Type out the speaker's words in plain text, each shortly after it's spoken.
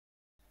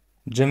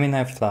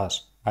Gemini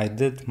Flash. I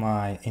did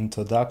my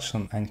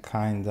introduction and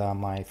kinda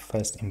my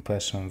first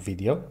impression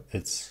video.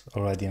 It's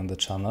already on the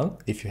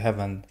channel. If you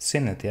haven't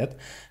seen it yet,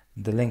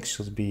 the link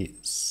should be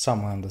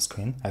somewhere on the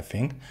screen, I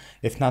think.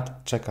 If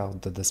not, check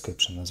out the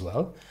description as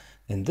well.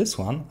 In this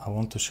one, I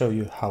want to show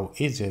you how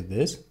easy it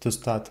is to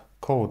start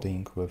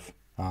coding with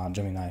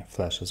Gemini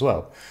Flash as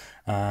well.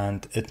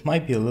 And it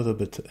might be a little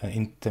bit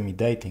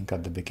intimidating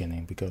at the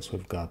beginning because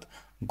we've got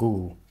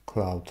Google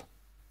Cloud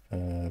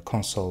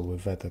console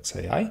with Vertex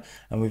AI,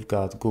 and we've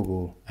got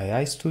Google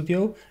AI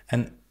Studio.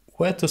 And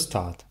where to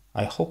start?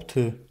 I hope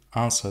to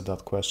answer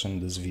that question in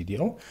this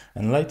video,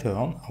 and later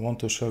on I want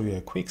to show you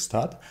a quick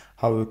start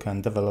how you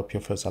can develop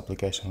your first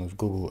application with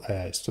Google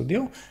AI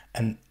Studio,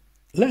 and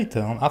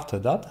later on after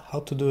that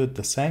how to do it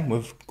the same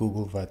with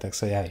Google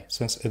Vertex AI,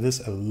 since it is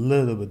a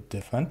little bit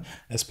different,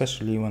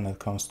 especially when it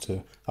comes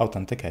to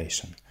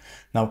authentication.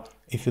 Now,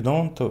 if you don't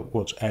want to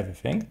watch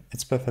everything,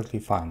 it's perfectly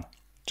fine.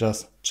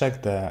 Just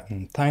check the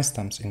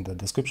timestamps in the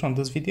description of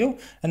this video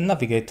and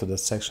navigate to the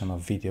section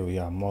of video you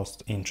are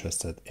most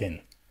interested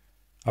in.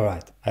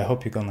 Alright, I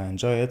hope you're gonna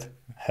enjoy it.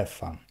 Have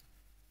fun.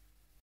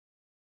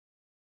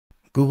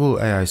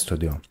 Google AI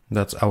Studio.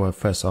 That's our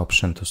first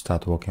option to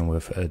start working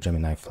with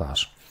Gemini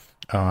Flash.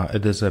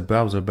 It is a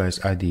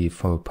browser-based IDE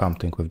for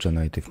prompting with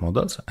generative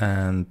models,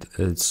 and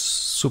it's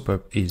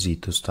super easy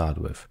to start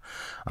with.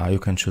 You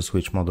can choose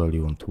which model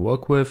you want to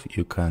work with.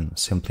 You can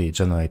simply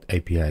generate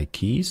API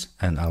keys,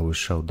 and I will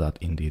show that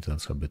in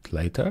details a bit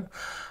later.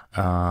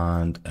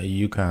 And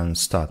you can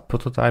start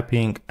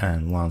prototyping,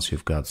 and once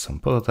you've got some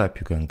prototype,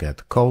 you can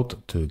get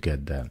code to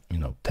get the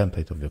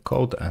template of your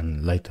code,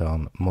 and later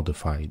on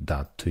modify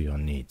that to your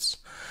needs.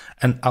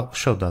 And I'll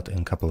show that in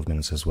a couple of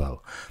minutes as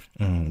well.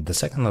 The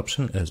second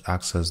option is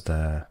access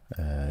the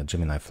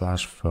Gemini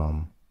Flash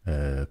from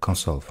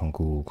console from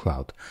Google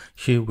Cloud.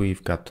 Here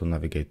we've got to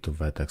navigate to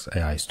Vertex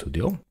AI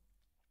Studio,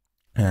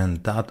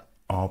 and that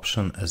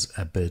option is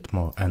a bit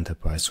more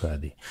enterprise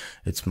ready.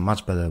 It's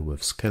much better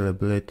with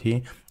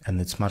scalability, and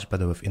it's much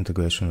better with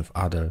integration with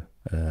other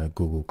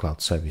Google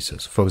Cloud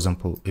services. For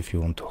example, if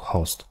you want to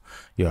host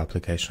your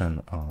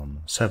application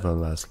on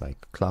serverless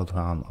like Cloud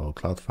Run or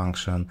Cloud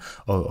Function,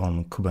 or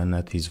on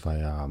Kubernetes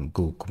via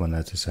Google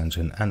Kubernetes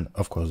Engine, and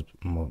of course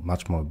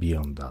much more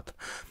beyond that.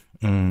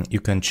 You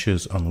can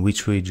choose on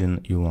which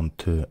region you want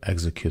to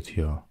execute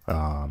your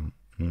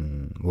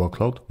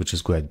workload, which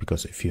is great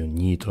because if you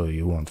need or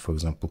you want, for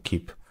example,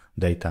 keep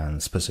data in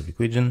a specific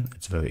region,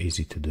 it's very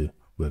easy to do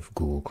with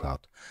Google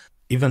Cloud.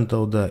 Even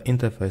though the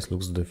interface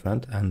looks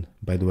different, and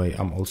by the way,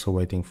 I'm also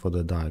waiting for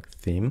the dark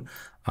theme,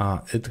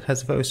 it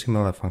has very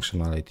similar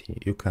functionality.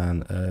 You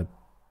can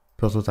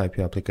prototype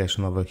your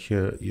application over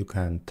here. You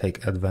can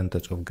take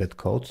advantage of get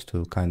code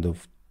to kind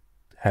of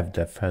have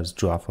the first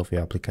draft of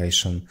your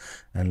application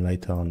and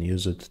later on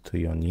use it to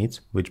your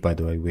needs, which by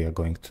the way, we are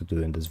going to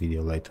do in this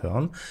video later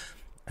on.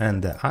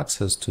 And the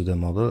access to the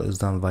model is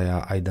done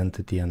via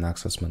identity and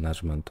access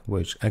management,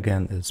 which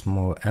again is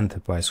more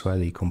enterprise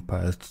ready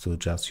compared to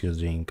just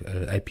using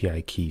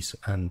API keys,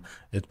 and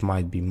it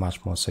might be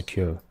much more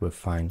secure with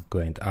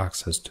fine-grained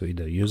access to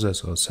either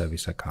users or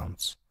service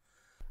accounts.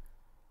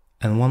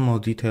 And one more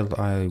detail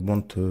I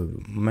want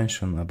to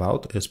mention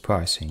about is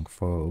pricing.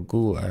 For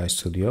Google AI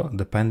Studio,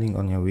 depending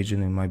on your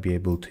region, you might be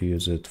able to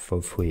use it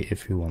for free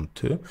if you want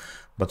to.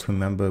 But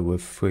remember,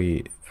 with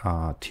free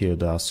tier,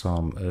 there are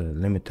some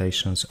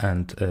limitations,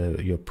 and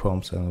your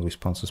prompts and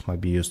responses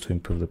might be used to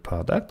improve the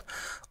product.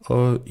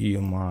 Or you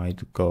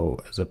might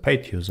go as a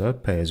paid user,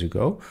 pay as you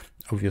go,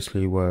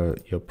 obviously where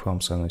your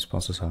prompts and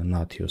responses are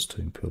not used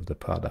to improve the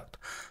product.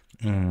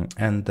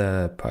 And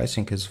the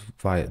pricing is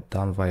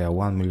done via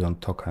 1 million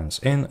tokens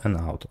in and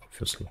out,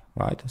 obviously,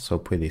 right? So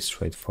pretty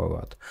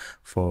straightforward.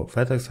 For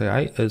Vertex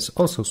AI, it's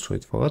also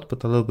straightforward,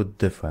 but a little bit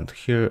different.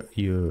 Here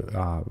you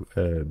are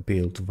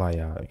built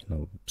via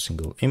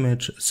single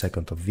image,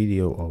 second of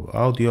video or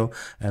audio,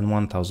 and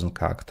 1000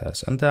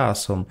 characters. And there are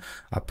some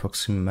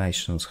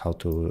approximations how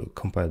to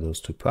compare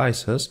those two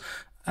prices.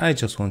 I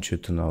just want you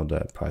to know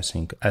the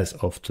pricing as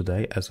of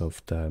today, as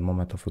of the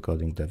moment of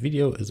recording the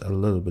video, is a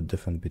little bit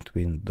different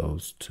between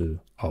those two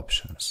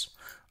options.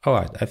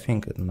 Alright, I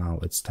think now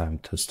it's time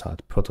to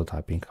start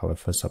prototyping our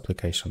first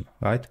application,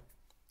 right?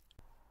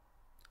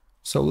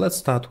 So let's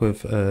start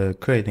with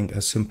creating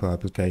a simple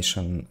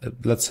application,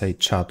 let's say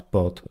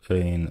chatbot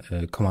in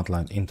a command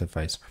line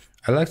interface.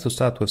 I like to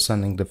start with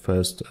sending the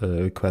first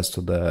request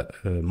to the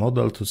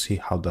model to see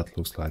how that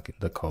looks like in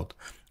the code.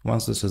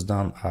 Once this is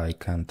done, I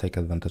can take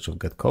advantage of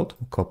get code,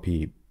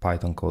 copy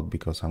Python code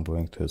because I'm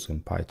going to use in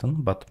Python,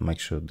 but make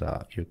sure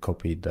that you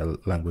copy the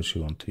language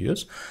you want to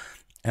use.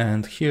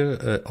 And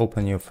here,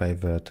 open your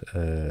favorite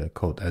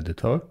code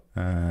editor,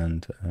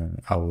 and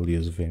I will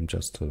use Vim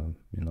just to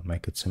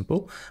make it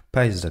simple.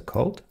 Paste the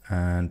code,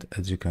 and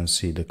as you can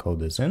see, the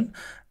code is in.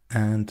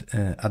 And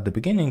at the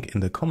beginning, in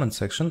the comment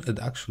section, it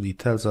actually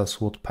tells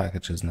us what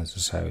package is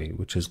necessary,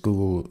 which is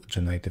Google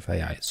Generative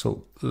AI.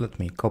 So let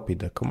me copy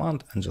the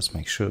command and just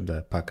make sure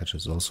the package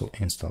is also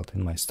installed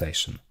in my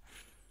station.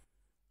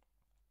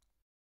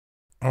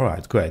 All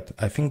right, great.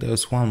 I think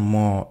there's one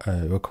more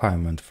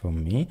requirement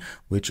from me,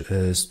 which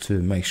is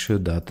to make sure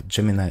that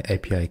Gemini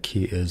API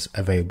key is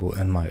available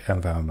in my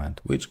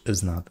environment, which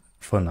is not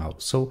for now.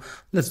 So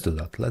let's do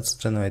that. Let's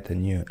generate a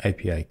new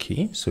API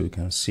key so we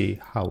can see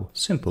how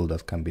simple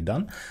that can be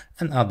done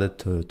and add it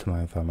to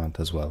my environment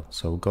as well.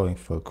 So going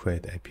for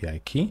create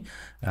API key,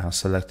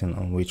 selecting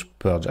on which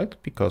project,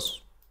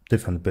 because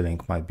different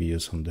billing might be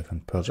used on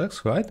different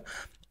projects, right?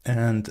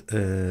 And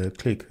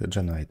click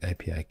generate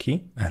API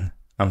key. And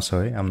I'm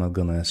sorry, I'm not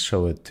gonna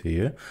show it to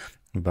you,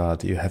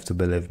 but you have to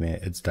believe me,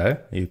 it's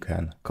there. You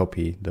can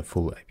copy the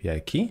full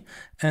API key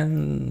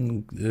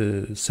and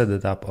set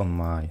it up on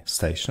my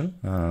station.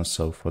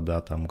 So for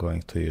that, I'm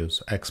going to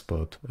use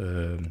export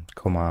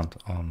command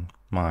on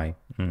my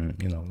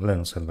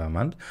Linux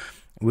environment,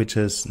 which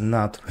is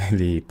not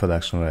really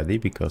production ready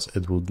because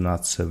it would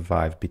not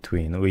survive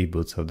between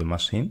reboots of the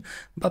machine.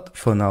 But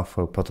for now,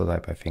 for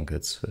prototype, I think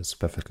it's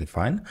perfectly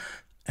fine.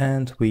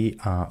 And we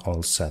are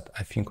all set.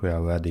 I think we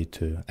are ready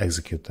to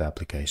execute the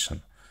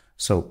application.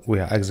 So we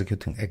are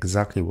executing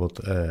exactly what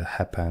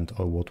happened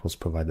or what was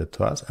provided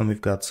to us, and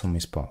we've got some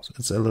response.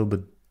 It's a little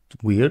bit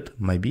weird,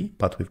 maybe,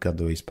 but we've got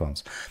the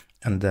response.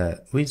 And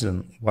the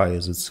reason why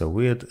is it so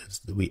weird is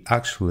that we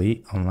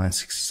actually, on line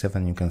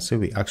 67, you can see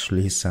we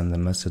actually send a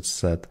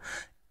message that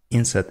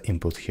insert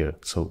input here.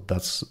 So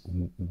that's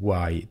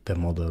why the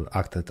model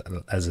acted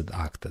as it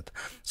acted.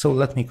 So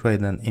let me create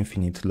an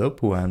infinite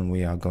loop when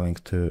we are going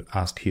to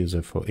ask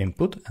user for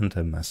input,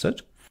 enter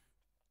message.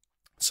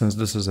 Since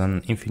this is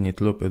an infinite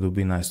loop, it would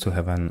be nice to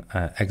have an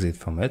exit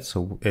from it.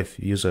 So if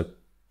user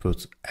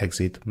puts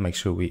exit, make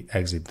sure we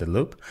exit the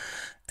loop.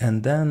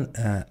 And then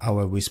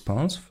our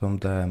response from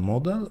the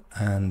model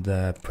and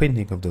the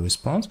printing of the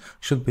response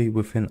should be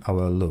within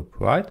our loop,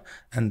 right?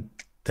 And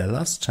the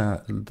last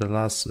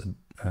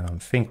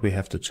thing we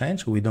have to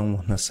change, we don't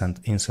want to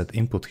send insert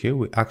input here.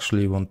 We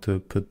actually want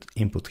to put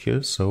input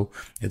here, so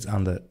it's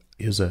under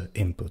user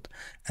input.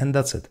 And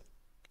that's it.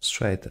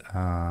 Straight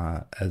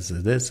as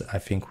it is, I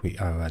think we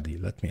are ready.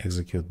 Let me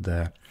execute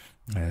the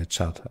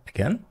chat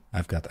again.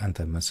 I've got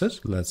enter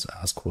message. Let's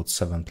ask what's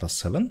 7 plus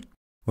 7.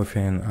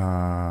 Within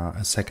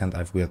a second,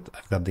 I've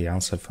got the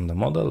answer from the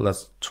model.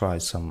 Let's try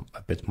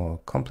a bit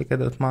more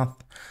complicated math,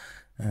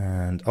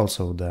 and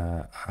also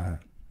the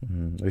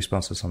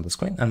responses on the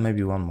screen. And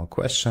maybe one more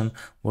question: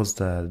 what's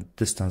the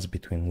distance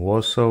between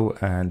Warsaw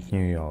and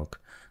New York?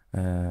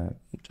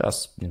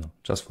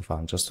 Just for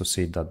fun, just to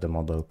see that the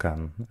model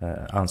can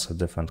answer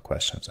different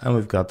questions. And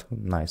we've got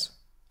nice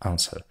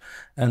answer.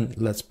 And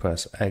let's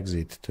press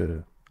exit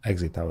to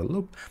exit our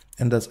loop.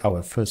 And that's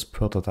our first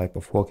prototype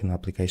of working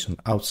application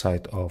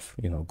outside of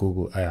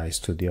Google AI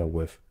Studio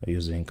with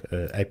using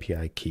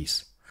API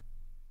keys.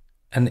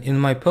 And in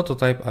my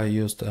prototype, I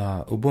used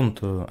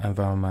Ubuntu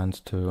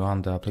environment to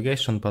run the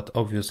application, but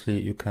obviously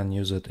you can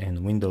use it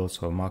in Windows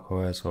or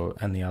macOS or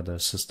any other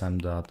system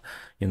that,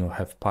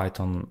 have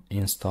Python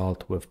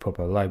installed with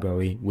proper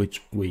library,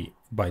 which we,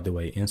 by the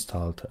way,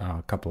 installed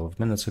a couple of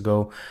minutes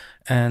ago.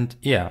 And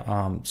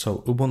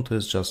so Ubuntu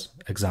is just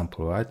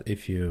example, right?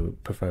 If you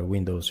prefer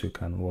Windows, you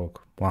can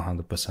work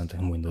 100%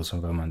 in Windows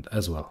environment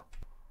as well.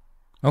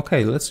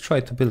 Okay, let's try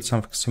to build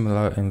something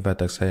similar in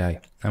Vertex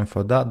AI. And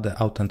for that, the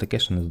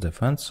authentication is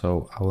different.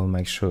 So I will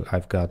make sure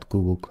I've got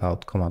Google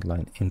Cloud Command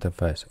Line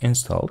Interface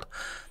installed.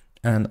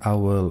 And I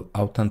will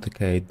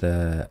authenticate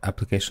the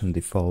application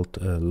default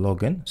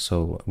login.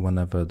 So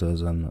whenever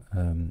there's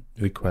an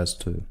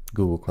request to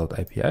Google Cloud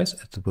APIs,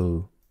 it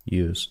will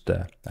use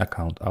the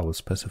account I will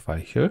specify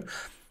here.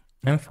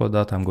 And for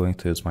that, I'm going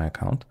to use my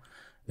account.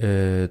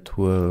 It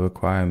will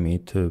require me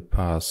to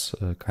pass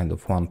a kind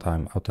of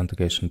one-time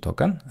authentication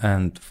token,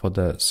 and for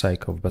the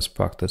sake of best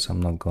practice,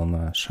 I'm not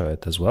gonna share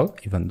it as well,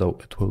 even though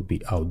it will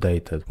be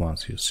outdated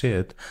once you see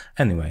it.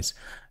 Anyways,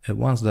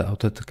 once the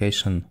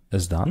authentication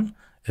is done,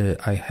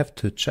 I have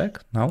to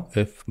check now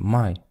if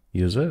my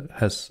user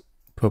has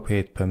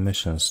appropriate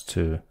permissions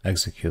to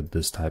execute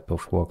this type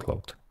of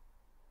workload.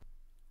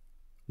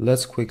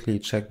 Let's quickly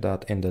check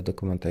that in the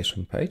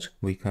documentation page.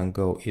 We can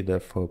go either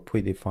for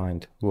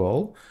predefined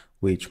role,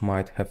 which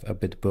might have a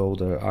bit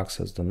broader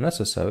access than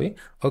necessary,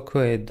 or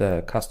create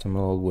the custom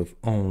role with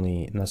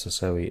only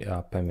necessary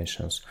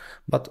permissions.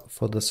 But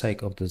for the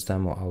sake of this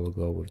demo, I will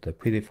go with the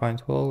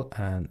predefined role,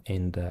 and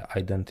in the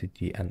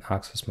identity and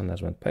access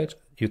management page,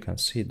 you can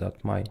see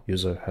that my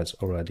user has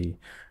already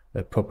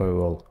a proper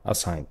role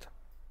assigned.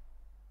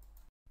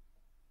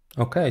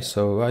 Okay,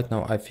 so right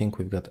now I think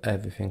we've got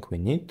everything we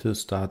need to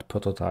start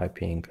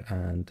prototyping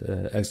and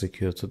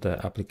execute the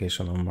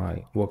application on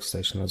my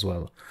workstation as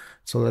well.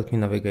 So let me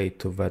navigate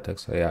to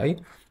Vertex AI,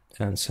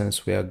 and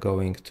since we are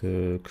going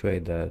to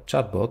create a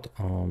chatbot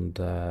on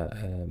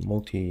the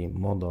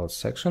multimodal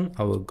section,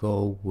 I will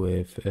go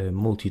with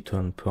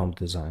multi-turn prompt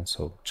design,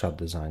 so chat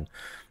design.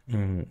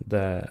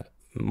 The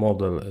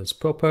model is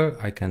proper.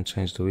 I can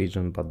change the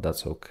region, but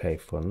that's okay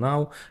for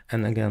now.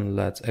 And again,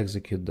 let's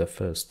execute the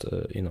first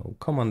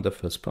command, the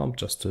first prompt,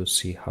 just to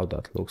see how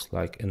that looks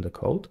like in the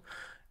code.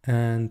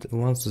 And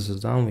once this is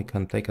done, we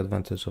can take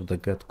advantage of the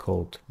get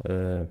code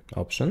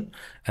option.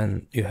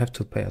 And you have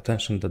to pay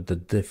attention that the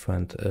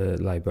different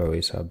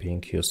libraries are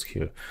being used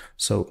here.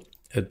 So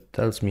it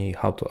tells me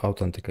how to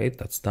authenticate,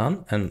 that's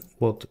done, and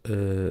what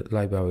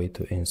library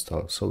to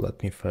install. So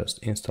let me first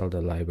install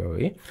the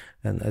library.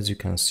 And as you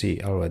can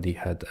see, I already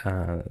had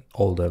an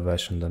older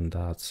version than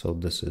that. So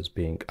this is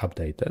being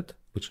updated,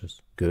 which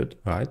is good,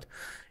 right?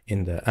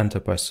 In the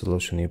enterprise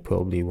solution, you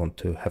probably want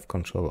to have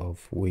control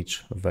of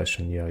which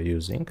version you are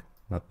using,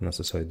 not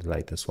necessarily the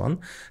latest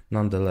one.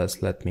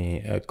 Nonetheless, let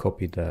me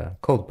copy the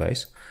code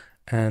base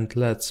and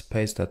let's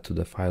paste that to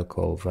the file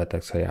called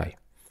Vertex AI.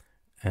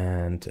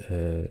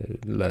 And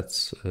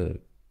let's,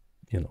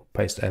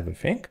 paste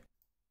everything.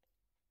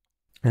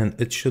 And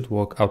it should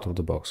work out of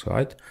the box,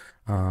 right?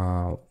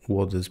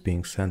 What is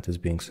being sent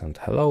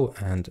hello,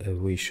 and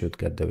we should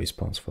get the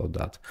response for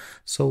that.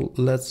 So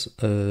let's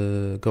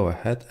go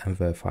ahead and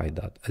verify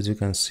that. As you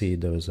can see,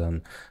 there is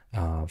a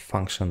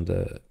function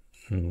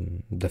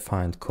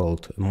defined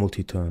called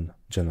multi-turn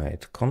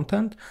generate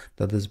content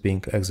that is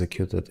being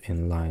executed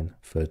in line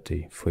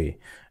 33.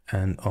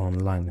 And on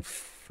line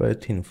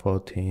 13,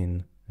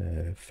 14,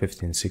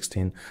 15,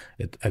 16,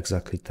 it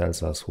exactly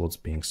tells us what's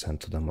being sent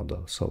to the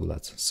model. So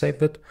let's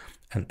save it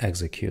and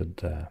execute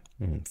the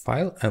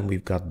file, and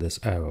we've got this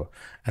error.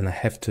 And I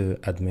have to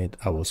admit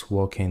I was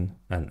working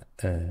and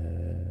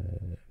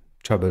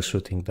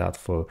troubleshooting that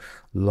for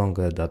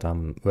longer than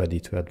I'm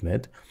ready to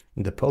admit.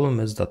 The problem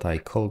is that I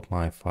called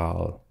my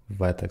file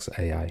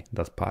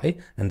vertexai.py,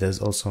 and there's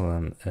also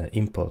an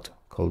import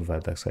called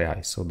Vertex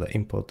AI. So the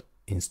import,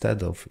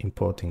 instead of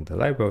importing the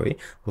library,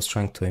 was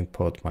trying to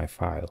import my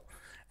file.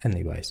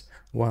 Anyways,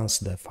 once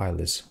the file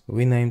is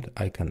renamed,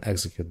 I can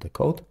execute the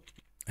code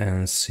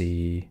and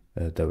see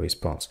the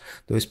response.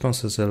 The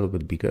response is a little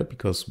bit bigger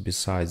because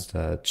besides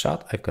the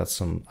chat, I've got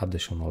some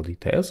additional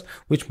details,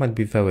 which might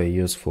be very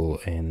useful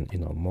in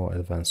more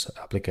advanced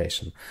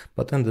application.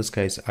 But in this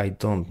case, I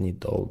don't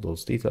need all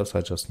those details.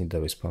 I just need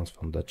the response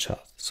from the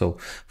chat. So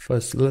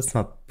first, let's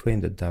not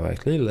print it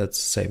directly. Let's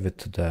save it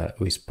to the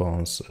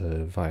response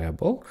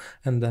variable,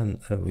 and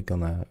then we're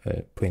gonna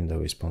print the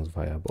response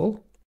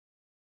variable.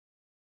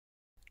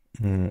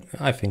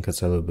 I think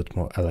it's a little bit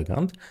more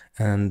elegant,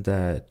 and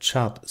the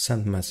chat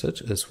send message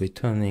is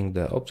returning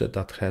the object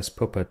that has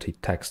property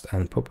text,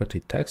 and property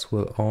text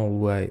will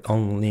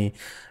only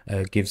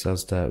gives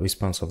us the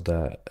response of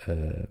the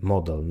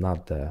model,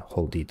 not the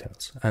whole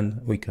details.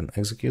 And we can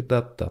execute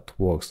that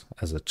works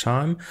as a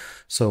chime.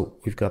 So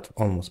we've got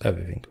almost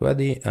everything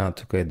ready.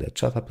 To create the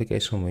chat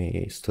application,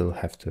 we still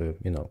have to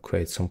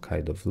create some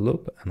kind of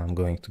loop, and I'm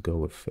going to go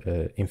with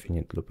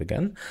infinite loop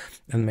again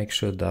and make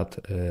sure that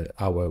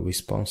our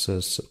responses,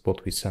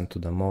 what we send to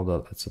the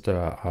model,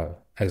 etc., are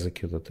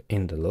executed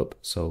in the loop.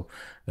 So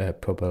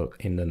proper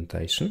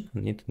indentation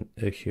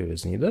here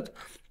is needed.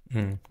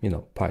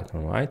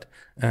 Python, right?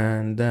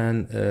 And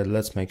then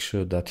let's make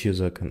sure that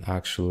user can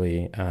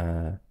actually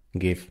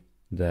give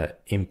the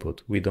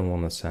input. We don't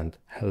want to send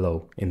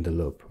hello in the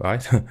loop,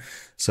 right?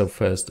 So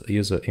first,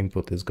 user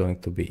input is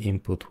going to be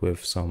input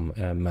with some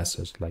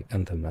message like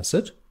enter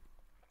message.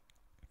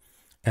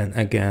 And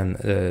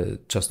again,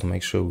 just to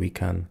make sure we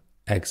can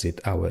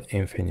exit our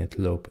infinite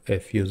loop,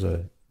 if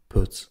user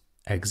puts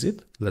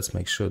exit, let's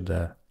make sure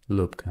the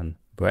loop can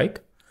break.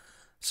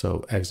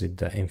 So exit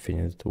the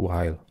infinite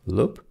while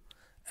loop.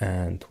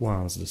 And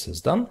once this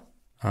is done,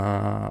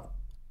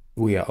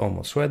 we are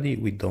almost ready.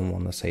 We don't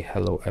want to say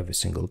hello every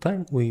single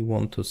time. We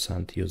want to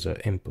send user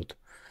input,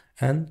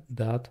 and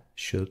that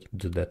should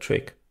do the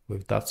trick.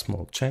 With that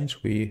small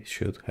change, we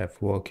should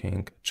have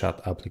working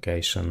chat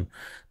application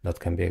that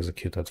can be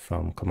executed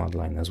from command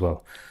line as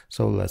well.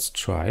 So let's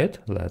try it.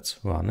 Let's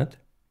run it.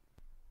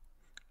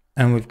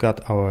 And we've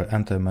got our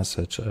enter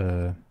message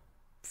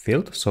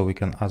field. So we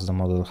can ask the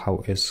model,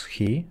 how is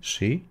he,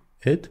 she,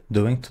 it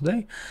doing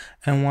today?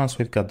 And once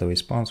we've got the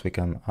response, we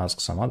can ask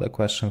some other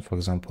question. For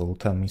example,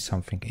 tell me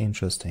something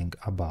interesting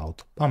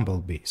about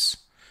bumblebees.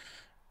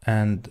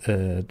 And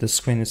the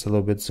screen is a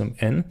little bit zoomed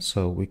in,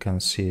 so we can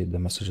see the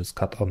messages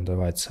cut on the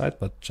right side,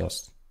 but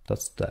just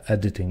that's the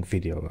editing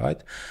video,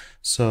 right?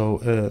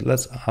 So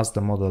let's ask the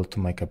model to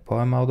make a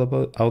poem out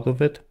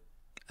of it.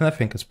 And I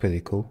think it's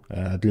pretty cool,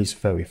 at least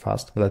very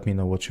fast. Let me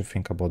know what you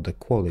think about the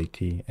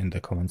quality in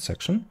the comment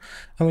section,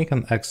 and we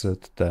can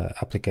exit the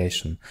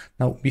application.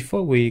 Now,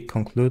 before we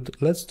conclude,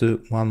 let's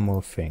do one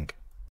more thing.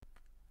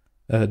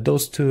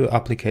 Those two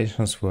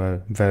applications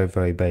were very,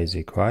 very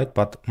basic, right?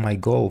 But my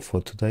goal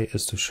for today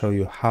is to show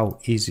you how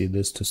easy it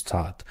is to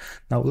start.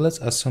 Now, let's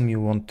assume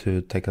you want to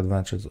take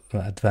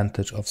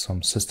advantage of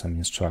some system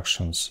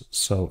instructions.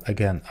 So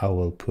again, I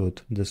will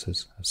put this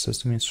is a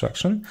system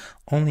instruction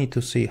only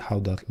to see how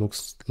that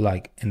looks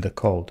like in the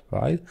code,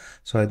 right?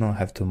 So I don't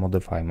have to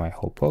modify my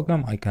whole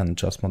program. I can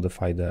just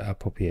modify the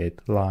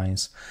appropriate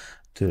lines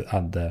to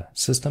add the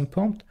system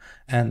prompt.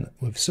 And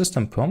with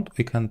system prompt,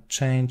 we can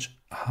change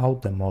how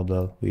the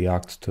model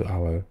reacts to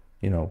our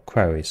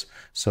queries.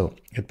 So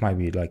it might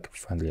be like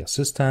friendly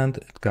assistant.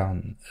 It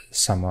can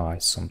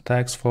summarize some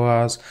text for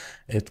us.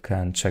 It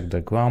can check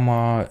the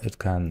grammar. It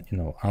can,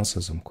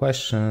 answer some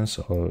questions,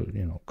 or,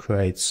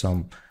 create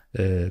some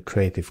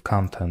creative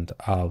content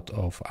out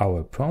of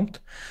our prompt.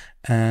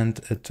 And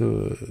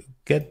to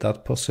get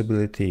that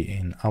possibility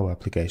in our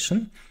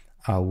application,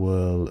 I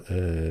will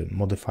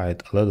modify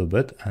it a little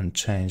bit and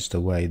change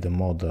the way the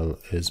model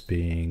is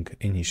being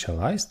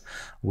initialized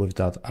with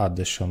that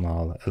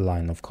additional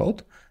line of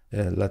code.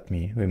 Let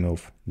me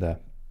remove the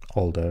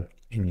older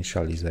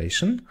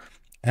initialization,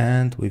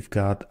 and we've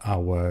got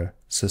our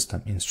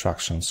system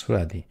instructions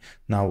ready.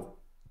 Now,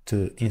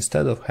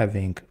 instead of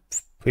having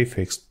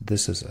prefixed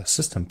this is a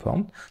system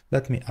prompt,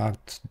 let me add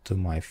to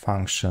my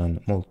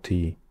function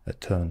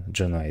multi-turn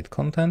generate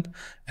content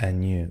a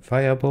new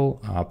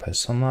variable,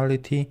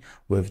 personality,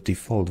 with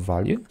default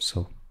value.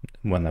 So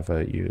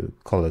whenever you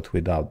call it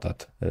without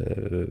that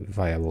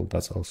variable,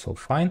 that's also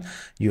fine.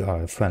 You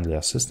are a friendly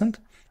assistant,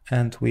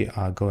 and we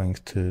are going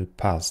to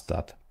pass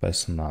that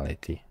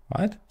personality,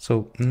 right?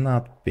 So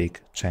not big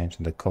change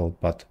in the code,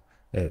 but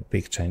a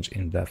big change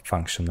in the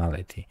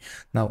functionality.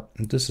 Now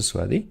this is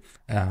ready.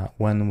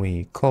 When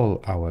we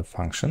call our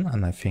function,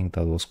 and I think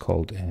that was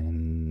called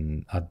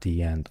at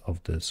the end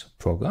of this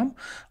program,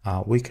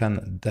 we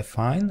can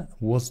define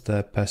what's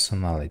the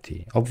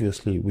personality.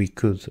 Obviously, we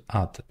could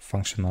add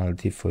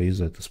functionality for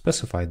user to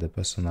specify the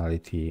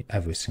personality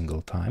every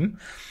single time,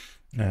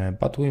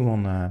 but we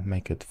want to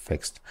make it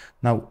fixed.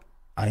 Now,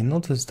 I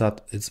noticed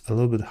that it's a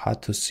little bit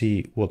hard to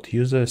see what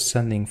user is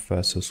sending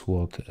versus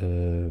what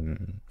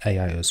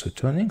AI is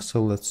returning.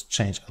 So let's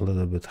change a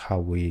little bit how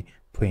we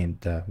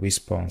print the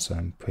response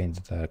and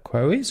print the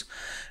queries.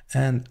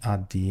 And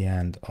at the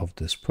end of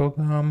this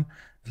program,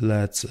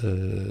 let's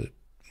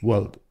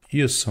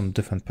use some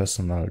different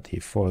personality.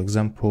 For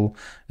example,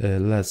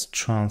 let's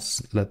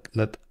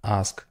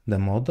ask the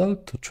model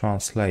to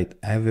translate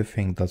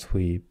everything that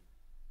we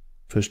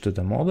push to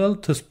the model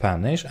to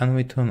Spanish and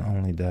return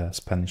only the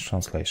Spanish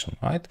translation,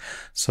 right?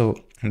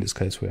 So in this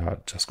case, we are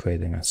just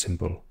creating a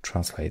simple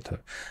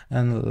translator.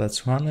 And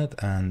let's run it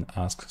and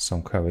ask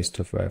some queries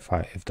to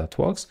verify if that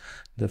works.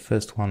 The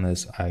first one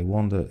is, I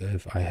wonder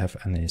if I have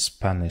any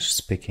Spanish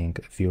speaking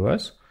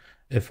viewers.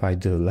 If I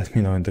do, let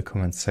me know in the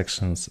comment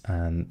section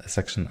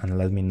and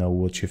let me know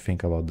what you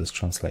think about this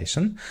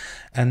translation.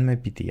 And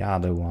maybe the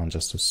other one,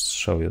 just to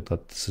show you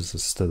that this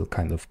is still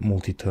kind of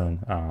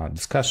multi-turn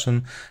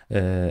discussion.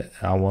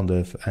 I wonder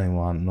if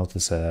anyone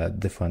noticed a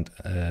different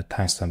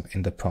timestamp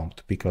in the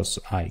prompt, because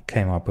I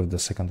came up with the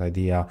second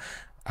idea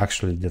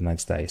actually the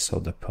next day, so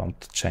the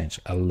prompt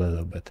changed a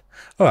little bit.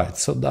 All right,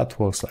 so that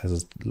works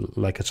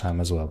like a charm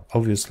as well.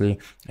 Obviously,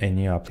 in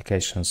new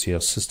applications,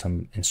 your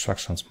system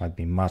instructions might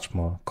be much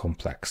more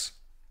complex.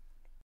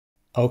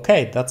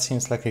 Okay, that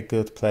seems like a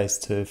good place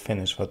to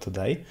finish for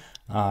today.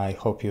 I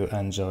hope you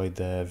enjoyed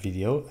the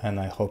video, and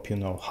I hope you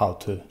know how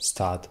to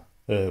start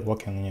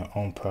working on your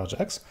own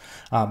projects.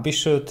 Be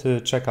sure to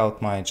check out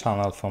my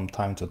channel from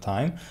time to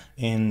time.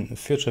 In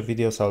future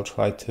videos, I'll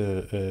try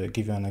to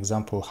give you an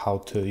example how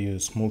to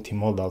use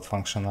multimodal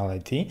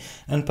functionality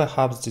and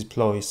perhaps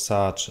deploy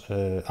such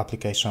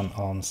application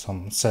on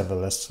some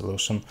serverless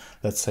solution,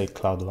 let's say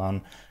Cloud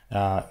Run,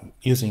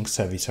 using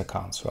service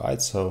accounts,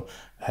 right? So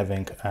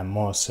having a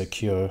more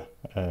secure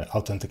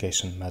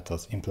authentication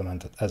methods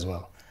implemented as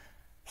well.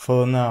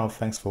 For now,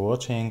 thanks for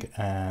watching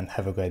and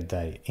have a great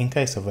day. In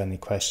case of any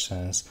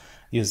questions,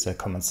 use the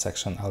comment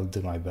section. I'll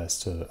do my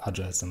best to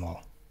address them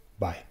all.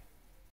 Bye.